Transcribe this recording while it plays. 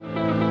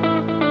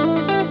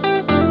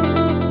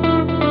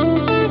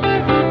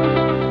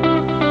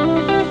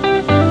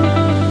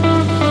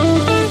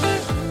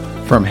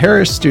From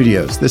Harris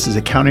Studios, this is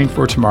Accounting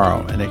for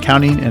Tomorrow, an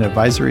accounting and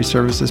advisory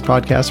services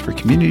podcast for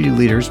community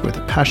leaders with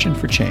a passion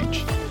for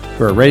change,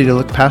 who are ready to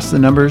look past the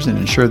numbers and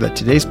ensure that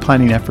today's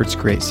planning efforts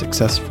create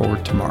success for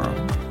tomorrow.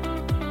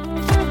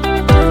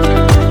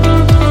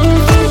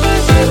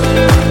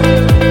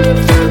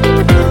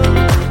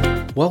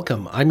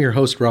 Welcome. I'm your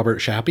host, Robert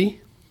Shappy.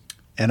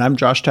 And I'm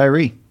Josh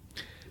Tyree.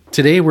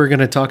 Today we're going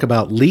to talk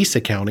about lease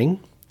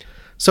accounting.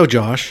 So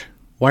Josh,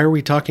 why are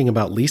we talking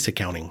about lease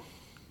accounting?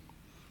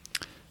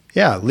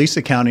 Yeah, lease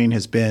accounting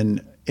has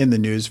been in the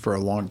news for a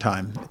long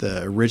time.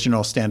 The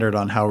original standard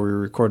on how we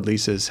record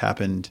leases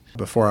happened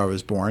before I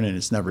was born, and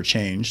it's never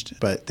changed.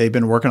 But they've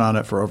been working on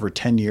it for over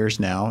 10 years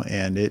now,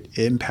 and it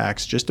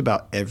impacts just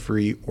about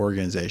every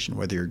organization,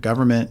 whether you're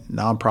government,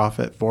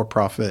 nonprofit,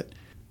 for-profit.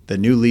 The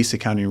new lease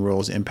accounting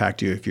rules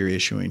impact you if you're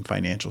issuing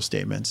financial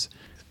statements.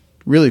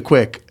 Really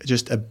quick,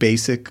 just a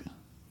basic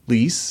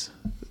lease.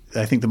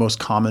 I think the most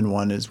common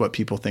one is what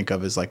people think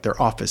of as like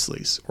their office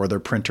lease or their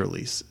printer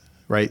lease.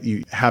 Right?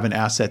 You have an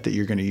asset that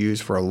you're going to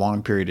use for a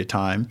long period of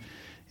time,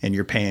 and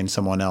you're paying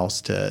someone else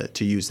to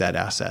use that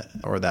asset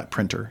or that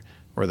printer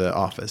or the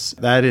office.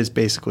 That is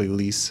basically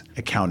lease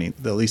accounting.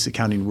 The lease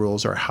accounting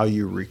rules are how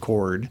you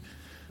record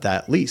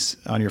that lease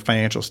on your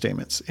financial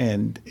statements.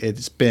 And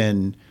it's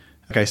been,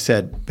 like I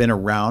said, been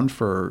around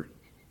for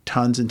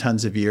tons and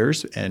tons of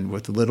years and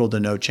with little to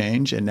no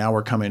change. And now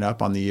we're coming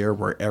up on the year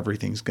where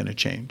everything's going to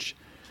change.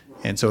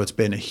 And so it's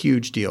been a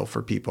huge deal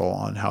for people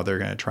on how they're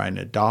going to try and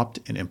adopt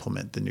and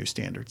implement the new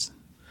standards.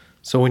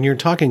 So when you're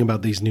talking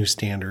about these new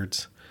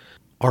standards,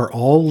 are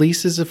all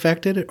leases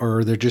affected, or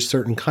are there just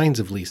certain kinds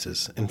of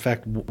leases? In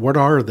fact, what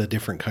are the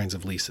different kinds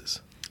of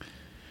leases?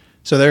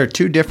 So there are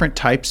two different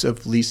types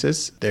of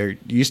leases. There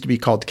used to be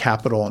called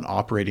capital and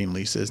operating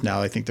leases.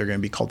 Now I think they're going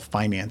to be called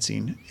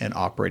financing and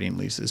operating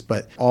leases.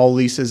 But all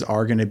leases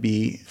are going to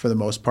be, for the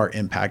most part,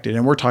 impacted.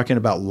 And we're talking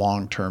about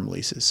long-term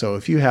leases. So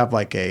if you have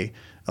like a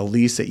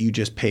lease that you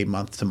just pay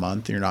month to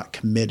month, you're not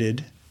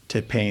committed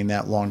to paying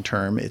that long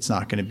term, it's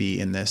not going to be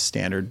in this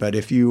standard. But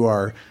if you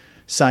are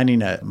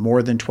signing a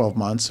more than 12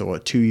 months, so a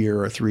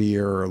 2-year or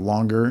 3-year or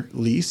longer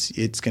lease,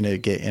 it's going to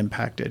get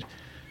impacted.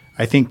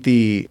 I think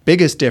the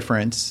biggest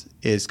difference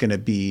is going to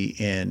be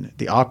in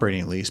the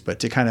operating lease, but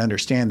to kind of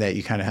understand that,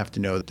 you kind of have to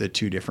know the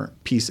two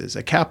different pieces.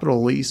 A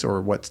capital lease,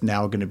 or what's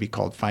now going to be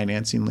called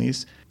financing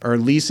lease, are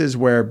leases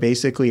where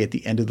basically at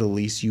the end of the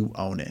lease, you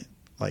own it.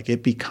 Like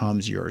it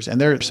becomes yours. And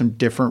there are some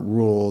different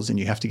rules, and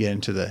you have to get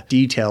into the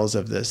details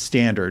of the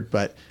standard.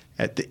 But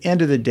at the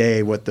end of the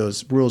day, what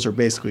those rules are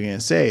basically going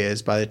to say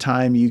is by the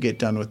time you get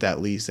done with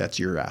that lease, that's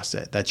your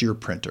asset. That's your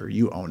printer.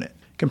 You own it.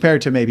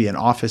 Compared to maybe an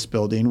office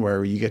building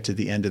where you get to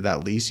the end of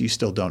that lease, you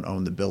still don't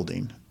own the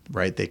building,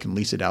 right? They can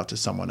lease it out to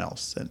someone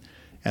else.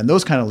 And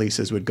those kind of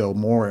leases would go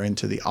more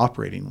into the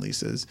operating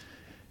leases.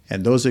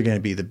 And those are going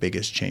to be the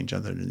biggest change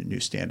under the new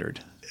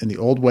standard. In the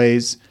old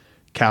ways,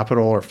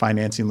 capital or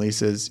financing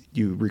leases,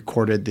 you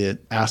recorded the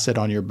asset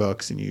on your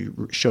books and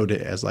you showed it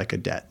as like a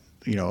debt,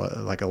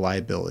 like a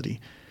liability.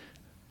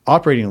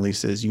 Operating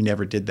leases, you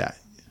never did that.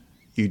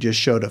 You just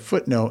showed a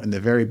footnote in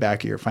the very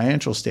back of your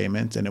financial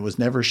statements, and it was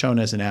never shown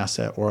as an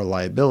asset or a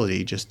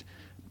liability, just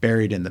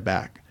buried in the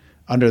back.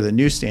 Under the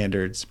new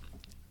standards,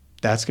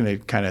 that's going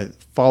to kind of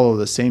follow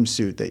the same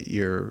suit that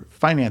your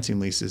financing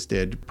leases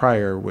did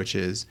prior, which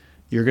is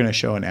you're going to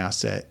show an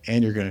asset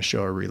and you're going to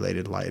show a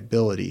related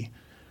liability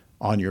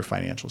on your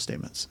financial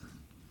statements.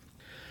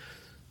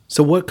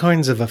 So what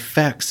kinds of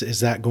effects is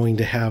that going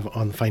to have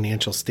on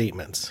financial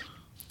statements?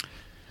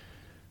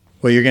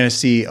 Well, you're going to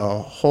see a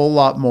whole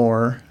lot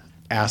more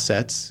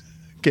assets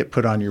get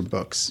put on your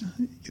books.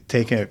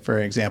 Take it, for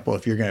example,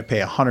 if you're going to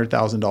pay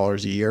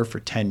 $100,000 a year for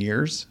 10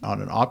 years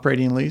on an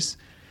operating lease,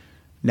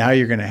 now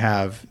you're going to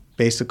have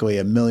basically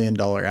 $1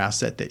 million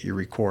asset that you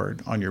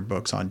record on your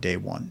books on day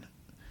one.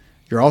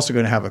 You're also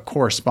going to have a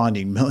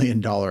corresponding $1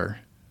 million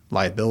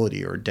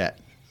liability or debt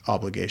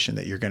obligation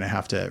that you're going to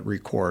have to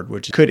record,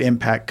 which could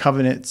impact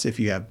covenants if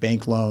you have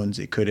bank loans.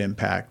 It could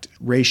impact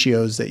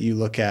ratios that you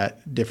look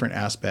at, different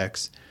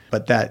aspects.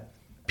 But that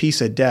piece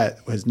of debt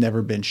has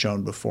never been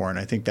shown before. And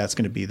I think that's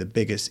going to be the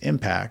biggest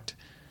impact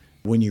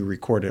when you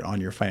record it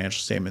on your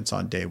financial statements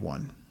on day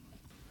one.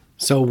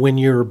 So when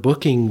you're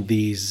booking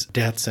these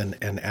debts and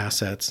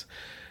assets,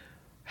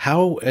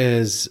 how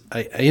is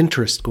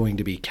interest going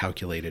to be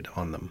calculated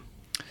on them?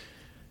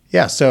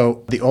 Yeah,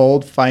 so the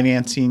old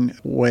financing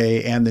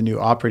way and the new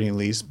operating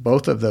lease,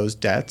 both of those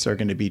debts are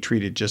going to be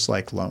treated just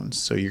like loans.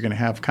 So you're going to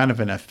have kind of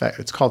an effect.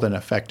 It's called an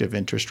effective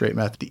interest rate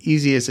method. The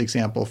easiest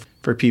example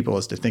for people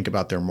is to think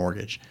about their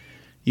mortgage.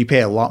 You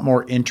pay a lot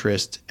more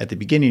interest at the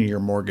beginning of your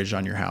mortgage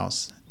on your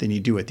house than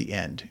you do at the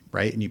end,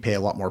 right? And you pay a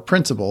lot more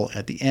principal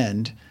at the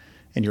end,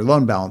 and your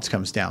loan balance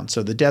comes down.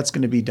 So the debt's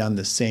going to be done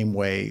the same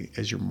way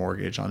as your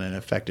mortgage on an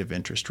effective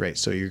interest rate.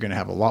 So you're going to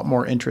have a lot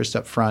more interest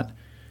up front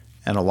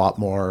and a lot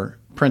more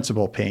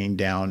principal paying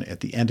down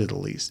at the end of the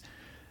lease.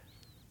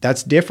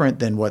 That's different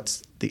than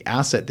what's the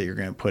asset that you're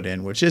going to put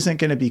in, which isn't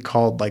going to be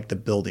called like the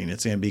building.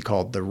 It's going to be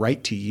called the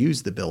right to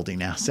use the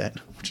building asset,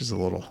 which is a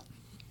little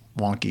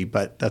wonky,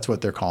 but that's what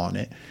they're calling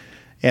it.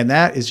 And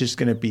that is just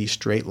going to be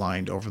straight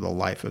lined over the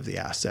life of the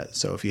asset.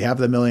 So if you have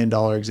the $1 million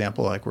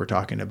example, like we're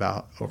talking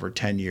about, over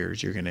 10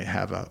 years, you're going to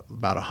have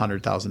about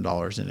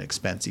 $100,000 in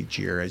expense each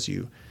year as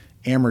you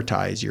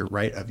amortize your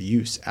right of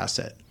use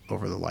asset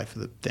over the life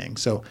of the thing.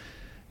 So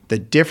the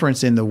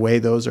difference in the way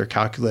those are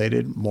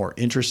calculated, more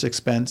interest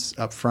expense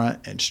up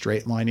front and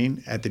straight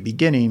lining at the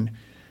beginning,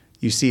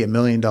 you see $1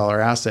 million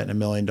asset and $1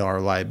 million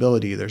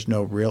liability, there's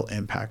no real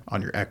impact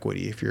on your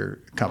equity if you're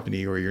a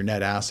company or your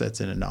net assets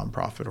in a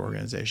nonprofit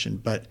organization.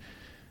 But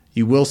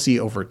you will see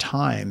over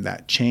time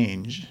that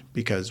change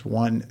because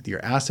one,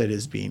 your asset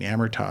is being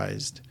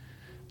amortized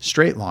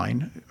straight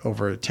line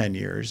over 10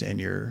 years and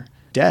your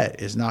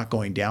debt is not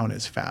going down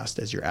as fast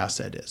as your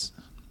asset is.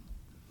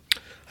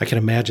 I can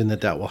imagine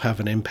that will have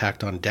an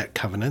impact on debt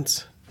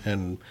covenants.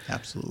 And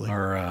absolutely,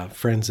 our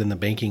friends in the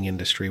banking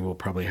industry will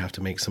probably have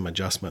to make some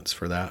adjustments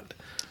for that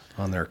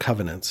on their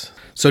covenants.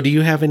 So do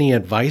you have any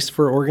advice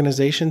for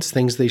organizations,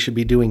 things they should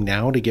be doing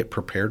now to get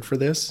prepared for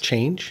this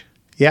change?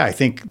 Yeah, I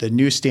think the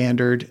new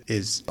standard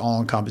is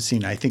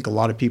all-encompassing. I think a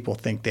lot of people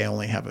think they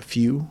only have a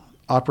few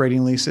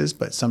operating leases,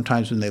 but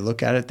sometimes when they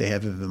look at it, they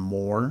have even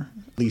more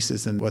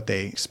leases than what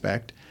they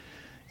expect.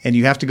 And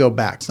you have to go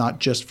back. It's not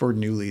just for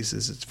new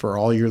leases. It's for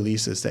all your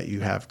leases that you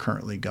have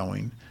currently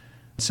going.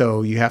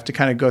 So you have to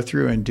kind of go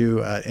through and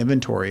do an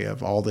inventory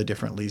of all the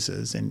different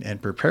leases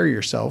and prepare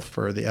yourself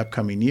for the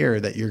upcoming year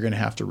that you're going to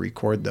have to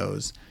record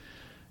those.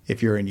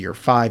 If you're in year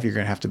 5, you're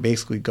going to have to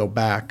basically go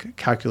back,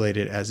 calculate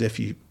it as if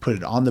you put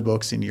it on the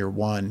books in year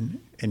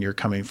 1 and you're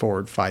coming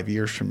forward 5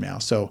 years from now.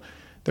 So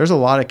there's a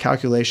lot of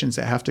calculations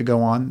that have to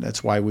go on.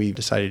 That's why we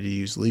decided to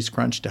use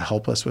LeaseCrunch to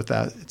help us with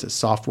that. It's a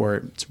software.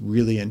 It's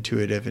really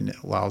intuitive and it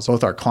allows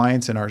both our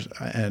clients and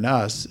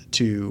us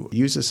to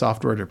use the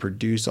software to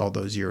produce all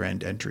those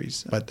year-end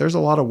entries. But there's a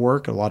lot of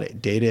work, a lot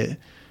of data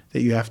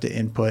that you have to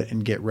input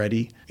and get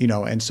ready.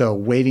 And so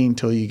waiting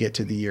till you get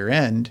to the year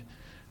end,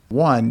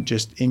 one,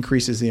 just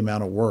increases the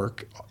amount of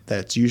work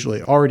that's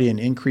usually already an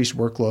increased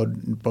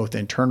workload both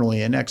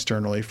internally and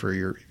externally for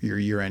your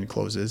year-end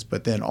closes.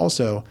 But then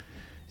also,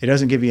 it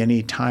doesn't give you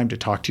any time to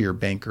talk to your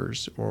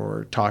bankers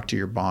or talk to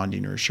your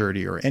bonding or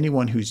surety or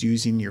anyone who's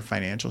using your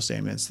financial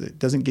statements. It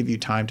doesn't give you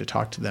time to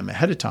talk to them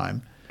ahead of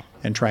time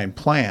and try and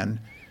plan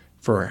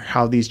for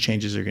how these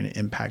changes are going to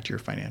impact your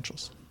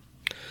financials.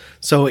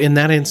 So in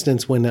that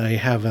instance, when I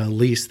have a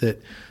lease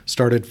that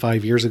started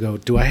 5 years ago,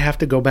 do I have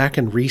to go back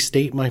and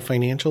restate my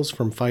financials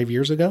from 5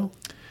 years ago?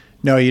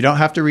 No, you don't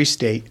have to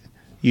restate.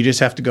 You just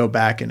have to go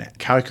back and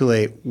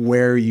calculate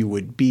where you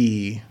would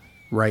be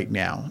right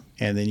now,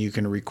 and then you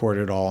can record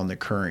it all in the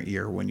current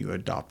year when you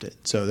adopt it.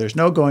 So there's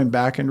no going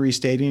back and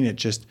restating. It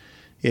just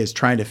is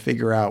trying to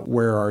figure out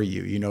where are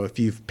you. If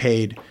you've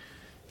paid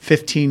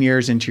 15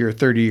 years into your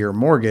 30-year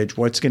mortgage,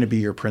 what's going to be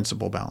your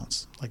principal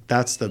balance? Like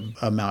that's the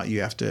amount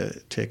you have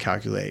to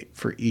calculate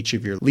for each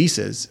of your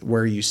leases,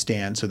 where you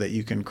stand so that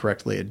you can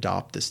correctly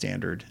adopt the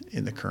standard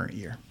in the current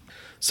year.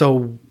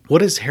 So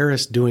what is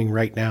Harris doing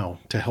right now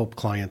to help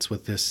clients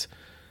with this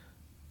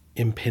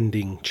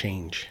impending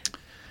change?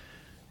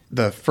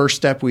 The first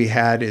step we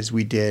had is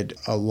we did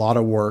a lot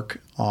of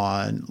work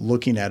on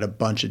looking at a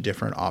bunch of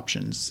different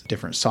options,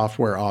 different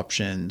software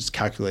options,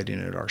 calculating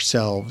it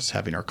ourselves,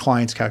 having our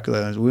clients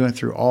calculate it. We went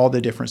through all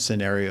the different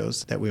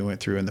scenarios that we went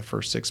through in the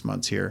first 6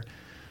 months here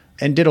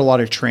and did a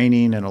lot of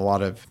training and a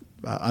lot of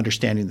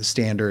understanding the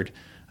standard.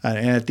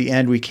 And at the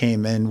end, we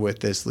came in with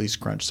this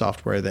LeaseCrunch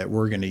software that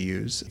we're going to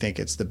use. I think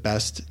it's the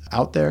best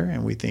out there,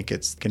 and we think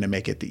it's going to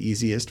make it the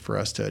easiest for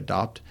us to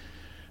adopt.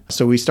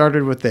 So we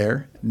started with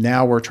there.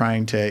 Now we're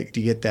trying to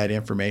get that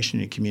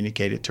information and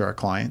communicate it to our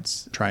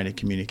clients, trying to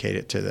communicate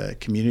it to the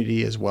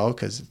community as well,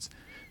 because it's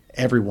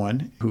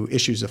everyone who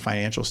issues a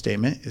financial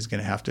statement is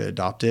going to have to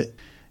adopt it.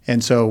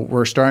 And so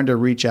we're starting to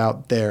reach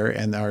out there.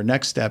 And our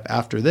next step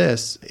after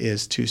this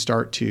is to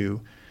start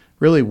to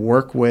really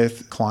work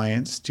with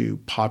clients to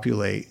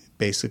populate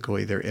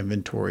basically their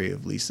inventory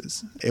of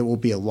leases. It will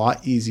be a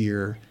lot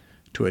easier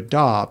to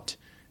adopt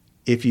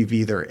if you've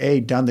either A,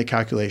 done the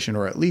calculation,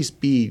 or at least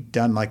B,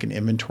 done like an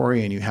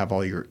inventory and you have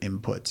all your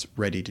inputs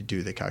ready to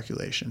do the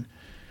calculation.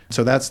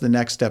 So that's the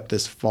next step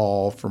this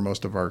fall for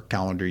most of our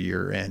calendar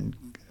year end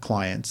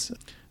clients,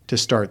 to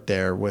start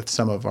there with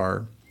some of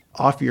our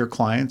off-year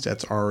clients.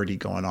 That's already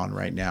going on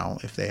right now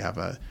if they have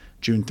a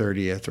June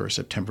 30th or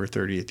September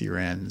 30th year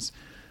ends.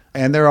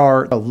 And there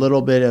are a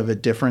little bit of a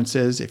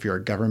differences if you're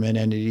a government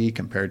entity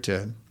compared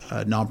to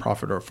a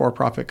nonprofit or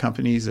for-profit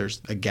companies. There's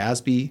a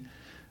GASB,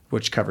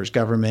 which covers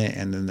government,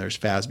 and then there's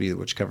FASB,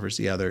 which covers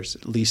the others,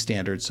 lease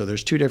standards. So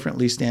there's 2 different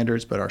lease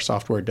standards, but our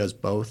software does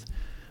both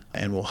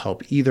and will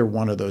help either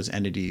one of those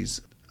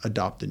entities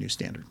adopt the new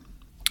standard.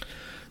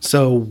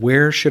 So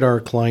where should our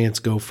clients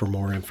go for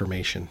more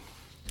information?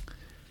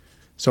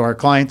 So our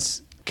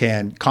clients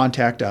can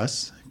contact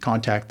us,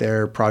 contact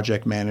their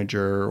project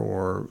manager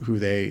or who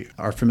they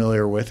are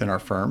familiar with in our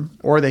firm,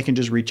 or they can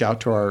just reach out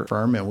to our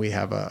firm and we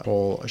have a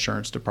whole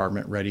assurance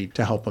department ready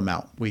to help them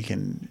out. We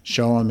can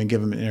show them and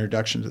give them an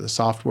introduction to the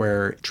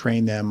software,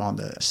 train them on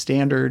the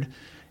standard,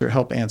 or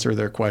help answer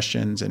their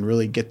questions and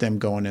really get them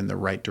going in the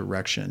right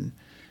direction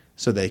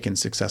so they can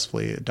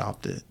successfully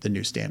adopt the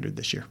new standard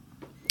this year.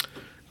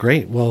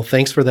 Great. Well,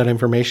 thanks for that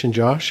information,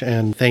 Josh,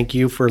 and thank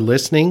you for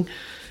listening.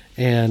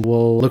 And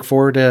we'll look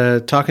forward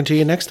to talking to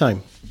you next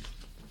time.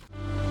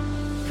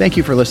 Thank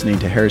you for listening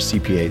to Harris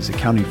CPA's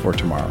Accounting for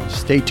Tomorrow.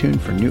 Stay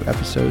tuned for new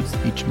episodes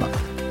each month.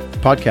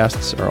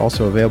 Podcasts are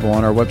also available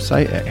on our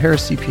website at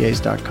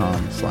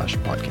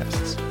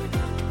harriscpas.com/podcasts.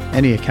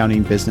 Any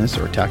accounting, business,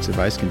 or tax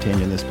advice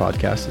contained in this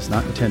podcast is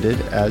not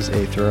intended as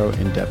a thorough,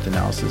 in-depth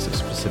analysis of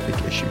specific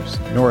issues,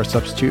 nor a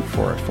substitute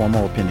for a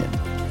formal opinion,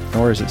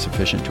 nor is it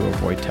sufficient to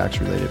avoid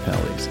tax-related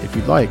penalties. If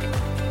you'd like,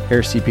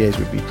 Harris CPAs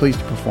would be pleased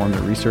to perform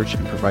the research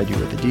and provide you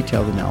with a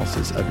detailed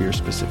analysis of your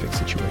specific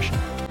situation.